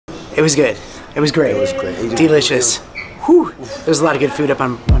It was good. It was great. It was great. Delicious. Whew. There's a lot of good food up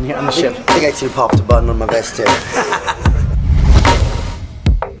on the ship. I think I actually popped a button on my vest here.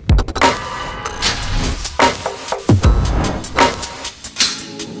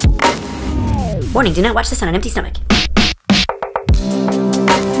 Warning, do not watch this on an empty stomach.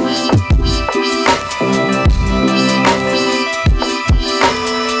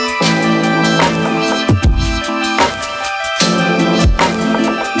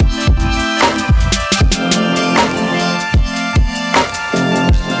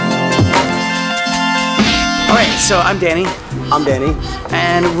 Alright, so I'm Danny. I'm Danny.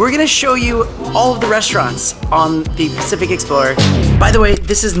 And we're gonna show you all of the restaurants on the Pacific Explorer. By the way,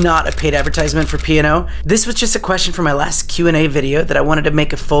 this is not a paid advertisement for P&O. This was just a question from my last Q&A video that I wanted to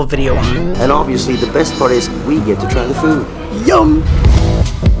make a full video on. And obviously the best part is we get to try the food. Yum!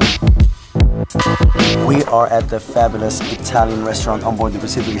 We are at the fabulous Italian restaurant on board the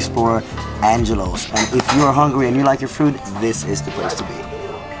Pacific Explorer, Angelo's. And if you're hungry and you like your food, this is the place to be.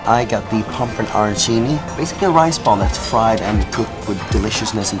 I got the pumpkin arancini, basically a rice ball that's fried and cooked with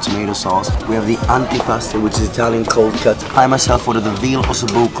deliciousness and tomato sauce. We have the antipasto, which is Italian cold cut. I myself ordered the veal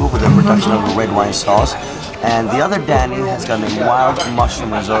ossobuco with a reduction of the red wine sauce. And the other Danny has got a wild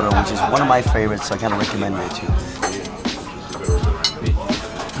mushroom risotto, which is one of my favorites, so I kind of recommend it to you.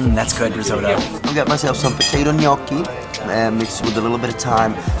 That's good risotto. I got myself some potato gnocchi, mixed with a little bit of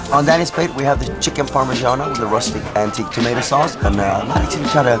thyme. On Danny's plate, we have the chicken parmigiano with the rustic antique tomato sauce. And I might actually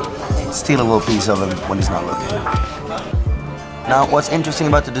try to steal a little piece of him when he's not looking. Now, what's interesting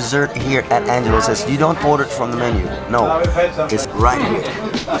about the dessert here at Angelo's is you don't order it from the menu. No, it's right here.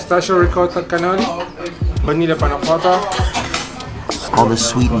 Pistachio ricotta cannoli, vanilla panna cotta. All the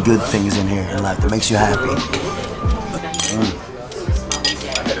sweet and good things in here in life that makes you happy.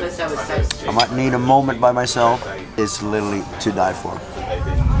 I might need a moment by myself. It's literally to die for.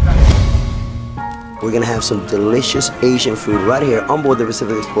 We're gonna have some delicious Asian food right here on board the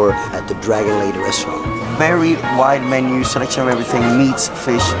Pacific Explorer at the Dragon Lady restaurant. Very wide menu, selection of everything, meats,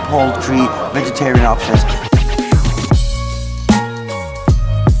 fish, poultry, vegetarian options.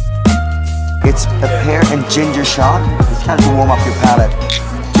 It's a pear and ginger shot. It's kind of to warm up your palate.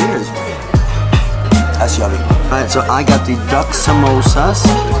 Cheers. That's yummy. Alright, so I got the duck samosas,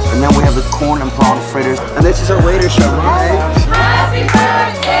 and then we have the corn and prawn fritters. And this is our waiter show, okay? Happy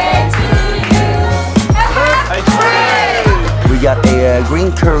birthday to you! We got a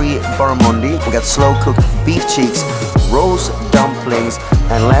green curry barramundi, we got slow cooked beef cheeks, roast dumplings,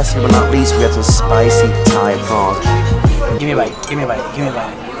 and last but not least, we got some spicy Thai prawns. Give me a bite, give me a bite, give me a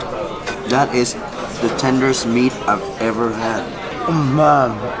bite. That is the tenderest meat I've ever had.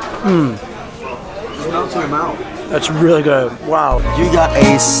 Melts in your mouth. That's really good. Wow. You got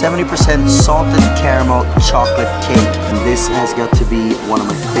a 70% salted caramel chocolate cake. And this has got to be one of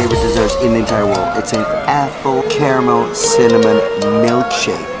my favorite desserts in the entire world. It's an apple caramel cinnamon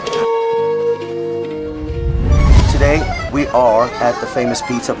milkshake. Today we are at the famous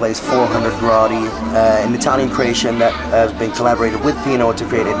pizza place 400 Gradi, an Italian creation that has been collaborated with P&O to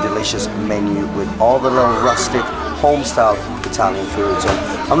create a delicious menu with all the little rustic home-style Italian food. So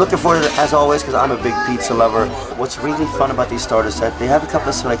I'm looking forward to it as always because I'm a big pizza lover. What's really fun about these starter sets, they have a couple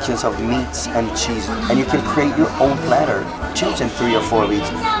of selections of meats and cheese, and you can create your own platter, choosing 3 or 4 of each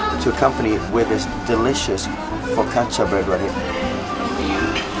to accompany with this delicious focaccia bread right here.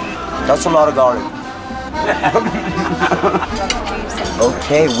 That's a lot of garlic.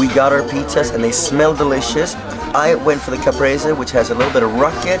 Okay, we got our pizzas and they smell delicious. I went for the caprese, which has a little bit of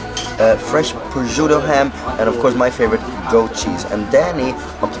rocket, fresh prosciutto ham, and of course my favorite, goat cheese. And Danny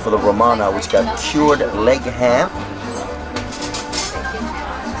opted for the romana, which got cured leg ham.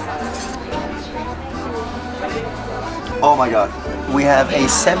 Oh my god. We have a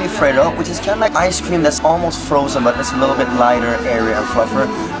semi-freddo, which is kind of like ice cream that's almost frozen, but it's a little bit lighter, airy, and fluffer,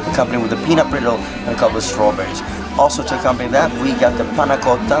 accompanied with a peanut brittle and a couple of strawberries. Also to accompany that, we got the panna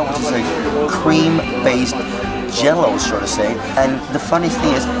cotta, which is a cream-based jello, so to say. And the funny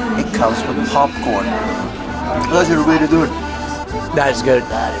thing is, it comes with popcorn. That's really good. That is good.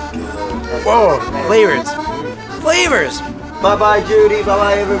 That is good. Whoa, flavors. Flavors! Bye-bye, Judy.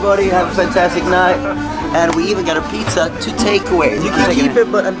 Bye-bye, everybody. Have a fantastic night. And we even got a pizza to take away. You can keep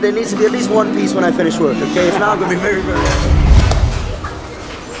it, but there needs to be at least one piece when I finish work, okay? If not, I'm going to be very, very happy.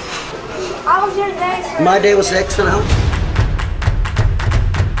 How was your day, sir? My day was excellent.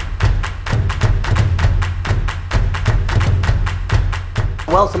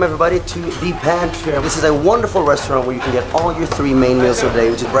 Welcome everybody to the Pantry. This is a wonderful restaurant where you can get all your 3 main meals of the day,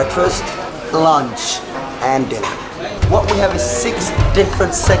 which is breakfast, lunch, and dinner. What we have is 6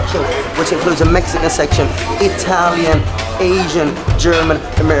 different sections, which includes a Mexican section, Italian, Asian, German,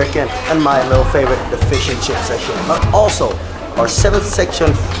 American, and my little favorite, the fish and chip section. But also, our 7th section,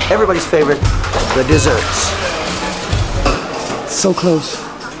 everybody's favorite, the desserts. So close.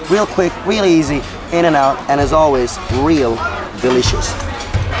 Real quick, real easy, in and out, and as always, real delicious.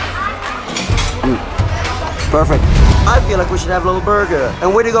 Perfect. I feel like we should have a little burger.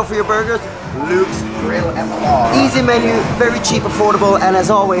 And where do you go for your burgers? Luke's Grill and Bar. Easy menu, very cheap, affordable, and as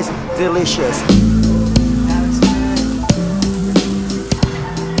always, delicious.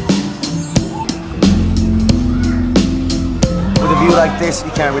 With a view like this,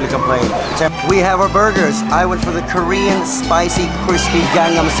 you can't really complain. We have our burgers. I went for the Korean spicy crispy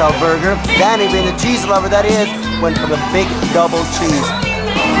Gangnam style burger. Danny, being the cheese lover that he is, went for the big double cheese.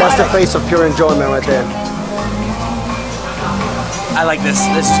 That's the face of pure enjoyment right there. I like this.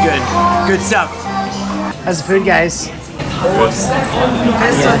 This is good. Good stuff. How's the food, guys?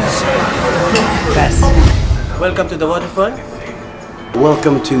 Best. Welcome to the waterfront.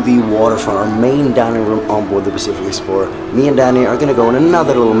 Welcome to the waterfront, our main dining room on board the Pacific Explorer. Me and Danny are gonna go on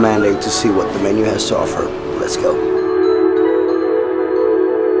another little mandate to see what the menu has to offer. Let's go.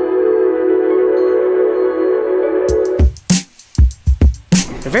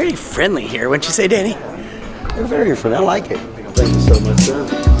 They're very friendly here, wouldn't you say, Danny? They're very friendly. I like it. Thank you so much, sir.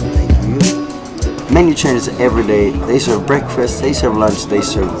 Thank you. Menu changes every day. They serve breakfast, they serve lunch, they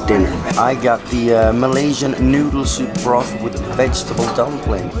serve dinner. I got the Malaysian noodle soup broth with vegetable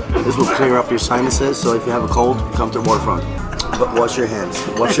dumpling. This will clear up your sinuses, so if you have a cold, come to the waterfront. But wash your hands.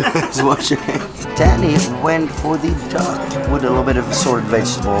 Wash your hands. Wash your hands. Danny went for the duck with a little bit of assorted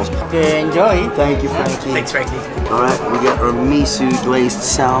vegetables. Okay, enjoy. Thank you, Frankie. Thanks, Frankie. Alright, we got our miso glazed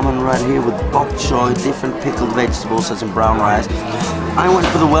salmon right here with bok choy, different pickled vegetables such as brown rice. I went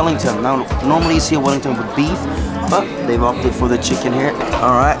for the Wellington. Now, normally you see a Wellington with beef, but they've opted for the chicken here.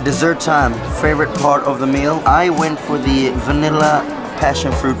 Alright, dessert time. Favorite part of the meal. I went for the vanilla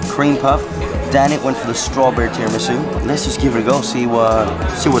passion fruit cream puff. Danny went for the strawberry tiramisu. Let's just give it a go, see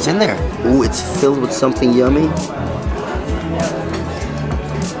what's in there. Ooh, it's filled with something yummy.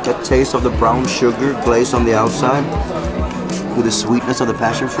 Get taste of the brown sugar glaze on the outside with the sweetness of the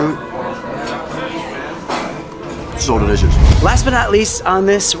passion fruit. So delicious. Last but not least on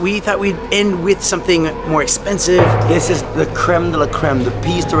this, we thought we'd end with something more expensive. This is the creme de la creme, the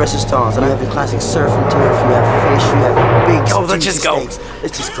piece de resistance. And I have your classic surf and turf, you have fish, you have big let's just go. steaks.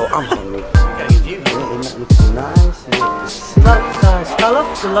 Let's just go, I'm hungry. Gotta give you. Yeah, and that looks nice.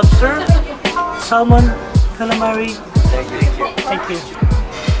 Scallops, the lobster, salmon, calamari. Thank you.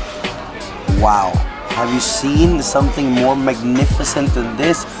 Wow. Have you seen something more magnificent than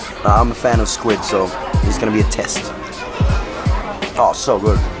this? I'm a fan of squid, so this is gonna be a test. Oh, so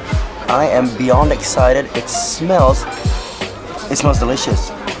good. I am beyond excited. It smells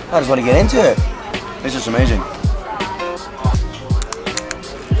delicious. I just want to get into it. It's just amazing.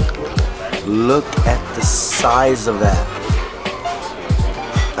 Look at the size of that.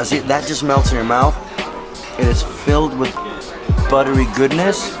 As that just melts in your mouth. It is filled with buttery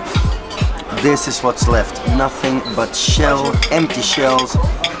goodness. This is what's left. Nothing but shell, empty shells,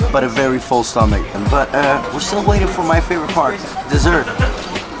 but a very full stomach. But we're still waiting for my favorite part, dessert.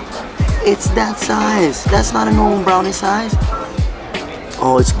 It's that size. That's not a normal brownie size.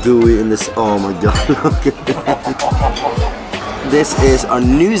 Oh, it's gooey in this. Oh my god, look at that. This is our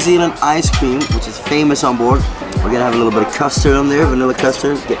New Zealand ice cream, which is famous on board. We're gonna have a little bit of custard on there, vanilla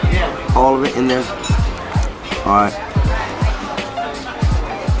custard. Get all of it in there. All right.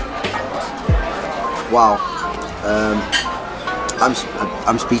 Wow.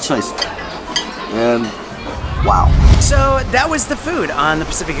 I'm speechless. Wow. So that was the food on the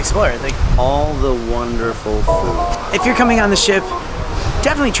Pacific Explorer. Like, All the wonderful food. if you're coming on the ship,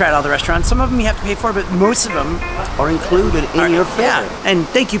 definitely try out all the restaurants. Some of them you have to pay for, but most of them Are included in your fare. Yeah. And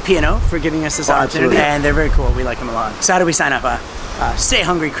thank you, P&O, for giving us this opportunity. absolutely. And they're very cool. We like them a lot. So how do we sign up? Stay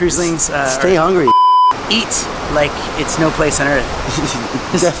hungry, cruiselings. Stay hungry. Eat like it's no place on earth.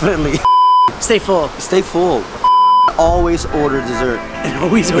 Definitely. Stay full. Stay full. Always order dessert. And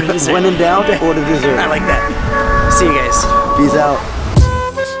always order dessert. When in doubt, order dessert. I like that. See you guys. Peace out.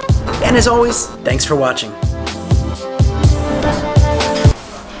 And as always, thanks for watching.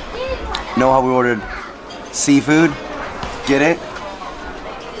 Know how we ordered seafood? Get it?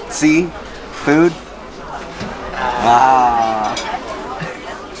 Seafood? Ah.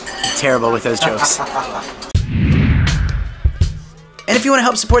 Terrible with those jokes. And if you want to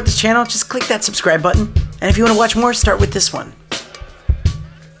help support this channel, just click that subscribe button. And if you want to watch more, start with this one.